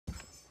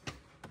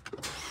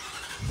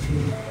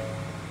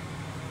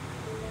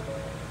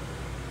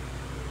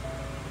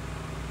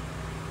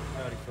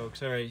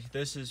folks. All right,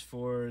 this is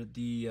for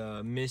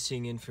the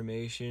missing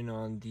information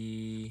on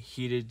the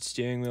heated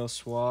steering wheel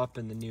swap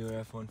and the newer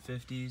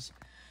F150s.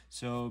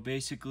 So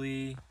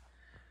basically,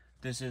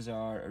 this is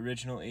our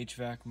original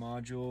HVAC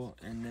module,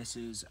 and this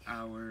is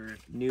our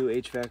new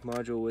HVAC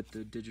module with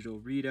the digital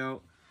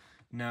readout.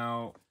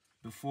 Now,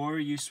 before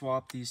you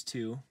swap these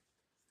two,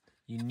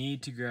 you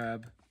need to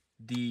grab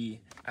the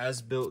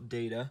as-built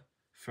data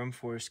from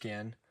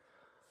Forscan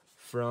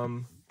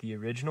from the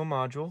original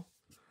module,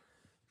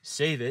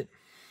 save it,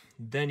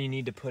 then you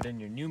need to put in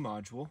your new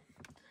module,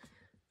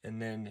 and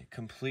then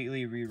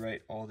completely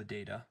rewrite all the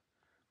data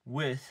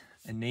with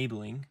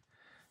enabling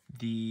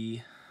the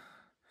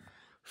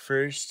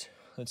first,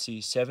 let's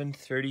see,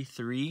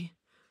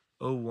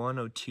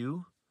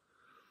 7330102,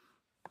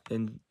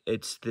 and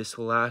it's this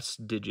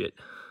last digit,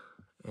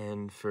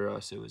 and for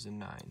us it was a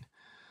 9.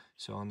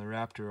 So on the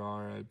Raptor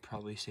R, I'd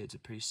probably say it's a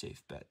pretty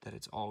safe bet that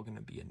it's all going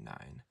to be a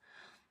 9.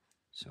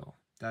 So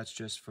that's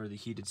just for the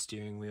heated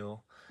steering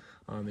wheel,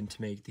 and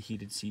to make the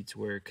heated seats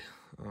work.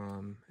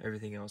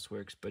 Everything else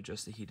works, but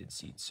just the heated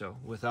seats. So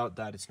without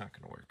that, it's not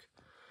going to work.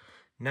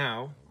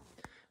 Now,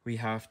 we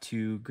have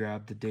to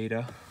grab the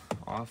data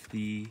off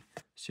the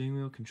steering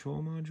wheel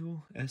control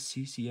module,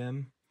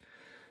 SCCM.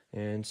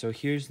 And so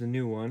here's the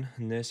new one,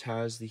 and this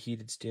has the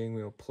heated steering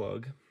wheel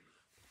plug.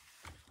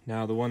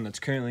 Now, the one that's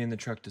currently in the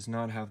truck does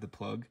not have the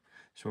plug.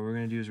 So what we're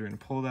going to do is we're going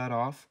to pull that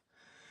off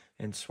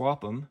and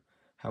swap them.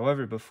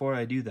 However, before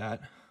I do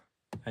that,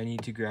 I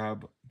need to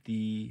grab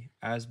the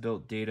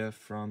as-built data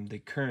from the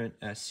current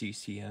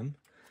SCCM,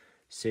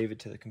 save it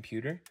to the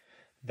computer.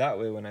 That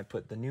way, when I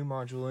put the new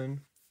module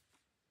in,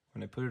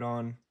 when I put it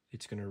on,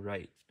 it's going to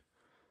write.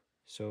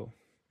 So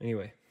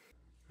anyway,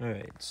 all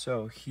right,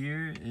 so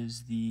here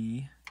is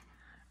the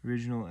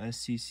original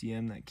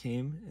SCCM that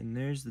came, and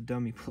there's the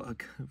dummy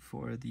plug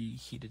for the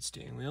heated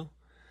steering wheel,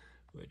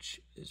 which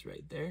is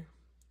right there.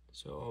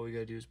 So all we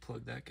gotta do is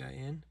plug that guy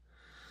in.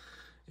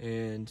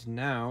 And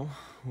now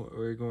what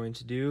we're going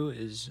to do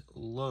is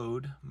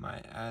load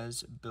my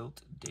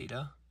as-built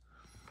data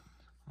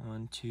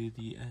onto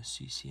the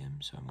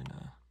SCCM. So I'm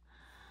gonna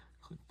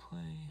click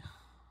play.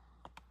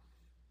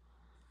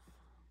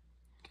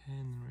 Okay,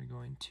 and then we're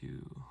going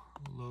to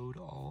load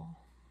all.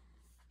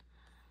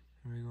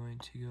 And we're going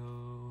to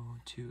go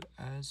to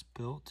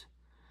as-built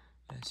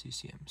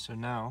SCCM. So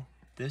now,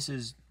 this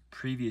is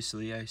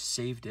previously, I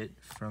saved it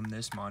from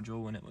this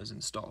module when it was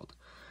installed.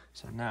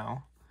 So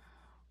now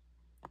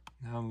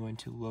I'm going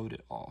to load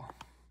it all.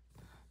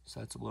 So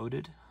that's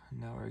loaded.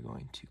 Now we're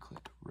going to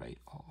click write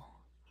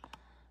all.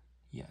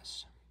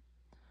 Yes.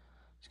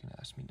 It's going to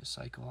ask me to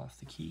cycle off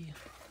the key.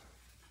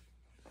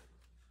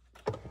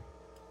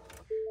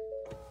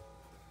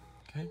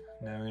 Okay,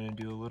 now we're going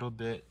to do a little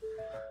bit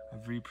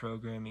of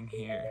reprogramming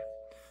here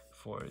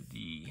for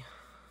the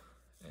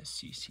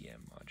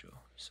SCCM module.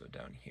 So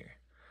down here.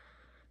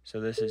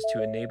 So this is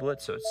to enable it,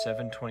 so it's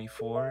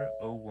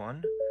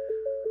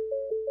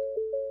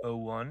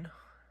 724.01.01.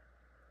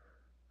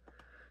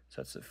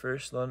 So that's the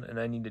first one, and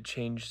I need to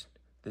change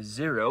the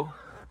 0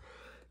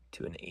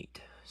 to an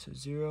 8. So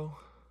 0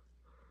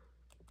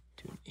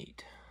 to an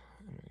 8.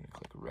 And we're going to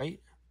click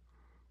write,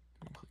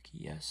 and click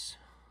yes.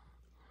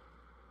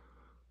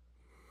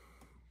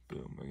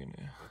 Boom, we're going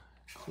to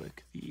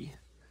click the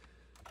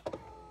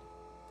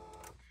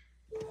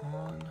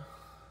on.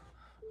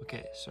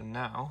 Okay, so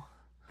now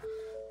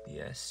the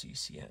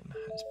SCCM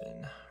has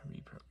been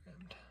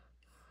reprogrammed.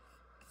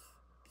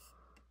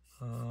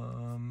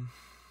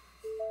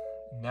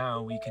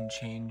 Now we can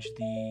change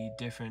the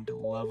different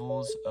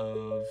levels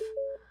of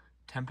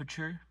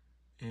temperature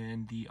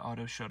and the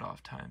auto shut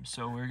off time.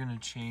 So we're gonna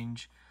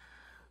change,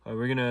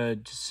 we're gonna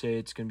just say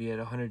it's gonna be at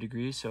 100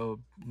 degrees,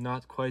 so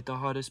not quite the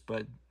hottest,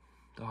 but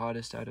the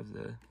hottest out of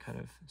the kind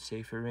of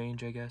safer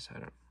range, I guess. I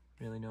don't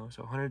really know.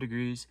 So 100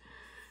 degrees,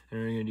 and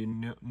we're gonna do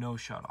no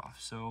shut off.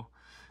 So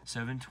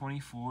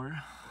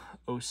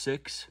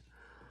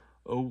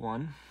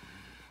 724.06.01.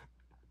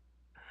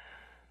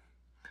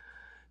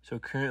 So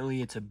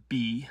currently it's a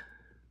B,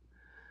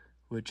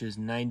 which is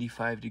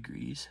 95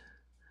 degrees.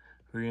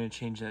 We're gonna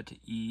change that to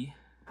E,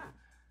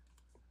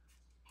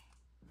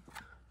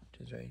 which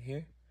is right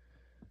here.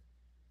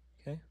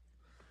 Okay.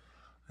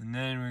 And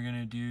then we're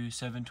gonna do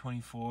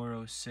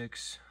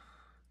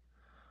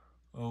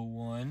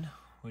 724.06.01,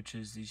 which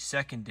is the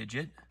second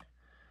digit.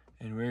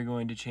 And we're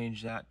going to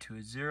change that to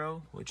a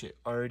 0, which it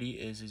already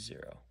is a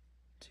 0.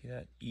 See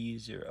that?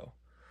 E0.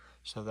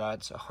 So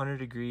that's 100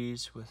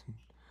 degrees with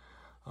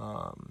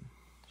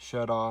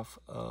shut off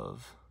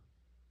of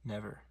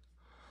never.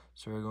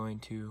 So we're going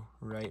to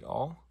write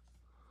all.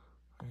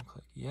 We're going to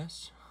click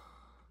yes.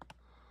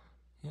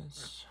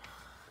 Yes.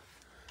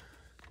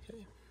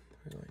 Okay.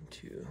 We're going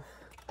to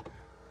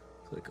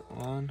click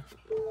on,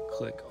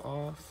 click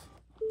off.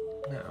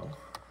 Now,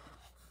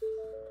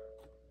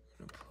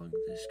 I'm going to plug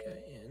this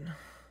guy in.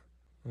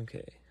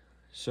 Okay.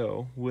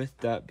 So with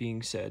that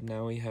being said,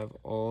 now we have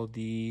all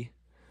the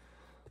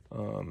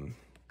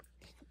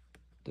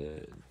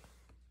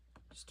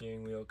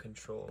steering wheel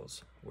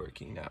controls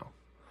working now.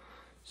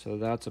 So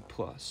that's a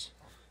plus.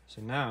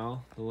 So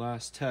now the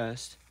last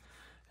test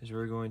is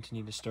we're going to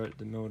need to start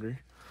the motor.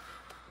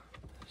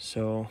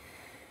 So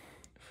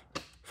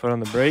foot on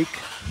the brake.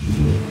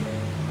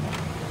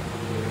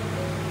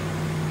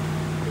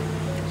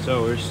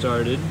 So we're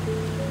started.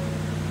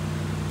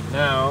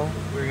 Now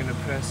we're gonna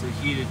press the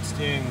heated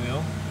steering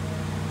wheel.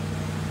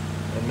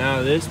 And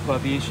now this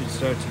puppy should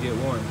start to get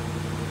warm.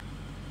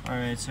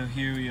 Alright, so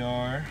here we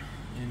are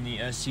in the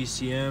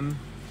SCCM.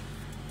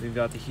 We've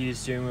got the heated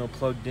steering wheel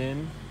plugged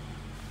in.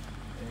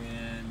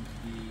 And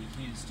the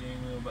heated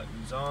steering wheel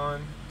button's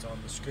on. It's on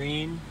the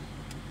screen.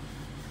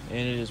 And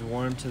it is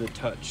warm to the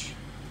touch.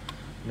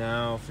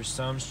 Now, for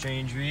some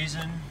strange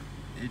reason,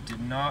 it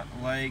did not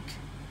like,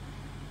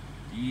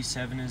 the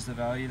E7 is the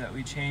value that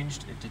we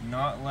changed. It did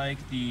not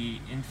like the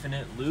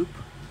infinite loop.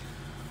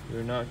 We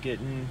were not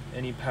getting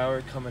any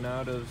power coming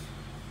out of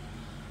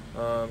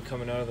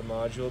the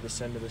module to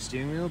send to the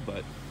steering wheel,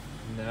 but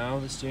now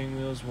the steering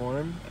wheel is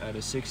warm at a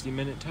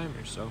 60-minute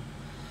timer. So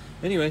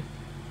anyway,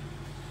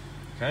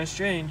 kind of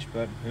strange,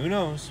 but who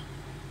knows.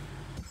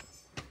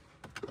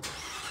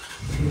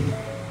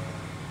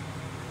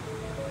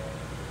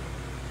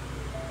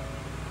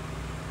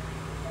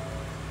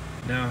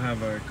 Now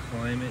have our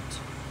climate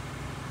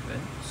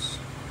vents,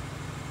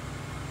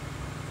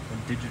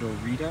 a digital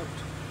readout.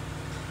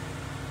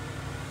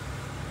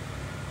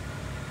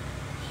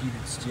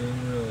 Heated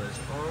steering wheel is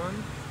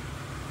on.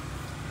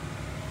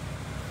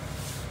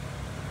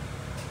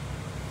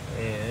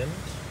 And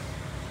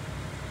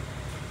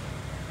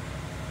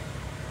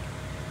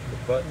the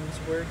buttons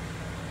work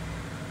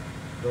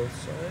both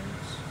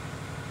sides.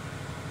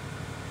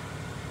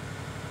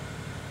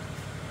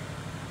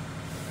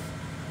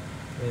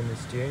 And the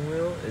steering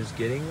wheel is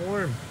getting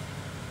warm.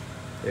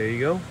 There you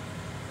go.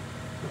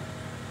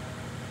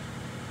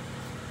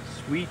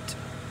 Sweet.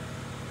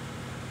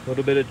 A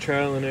little bit of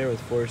trial and error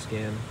with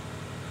Forscan,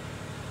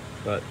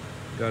 but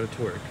got it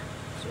to work.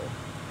 So,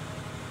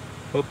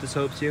 hope this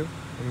helps you.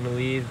 I'm gonna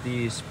leave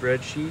the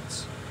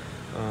spreadsheets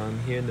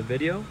here in the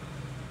video,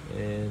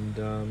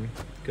 and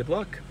good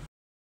luck.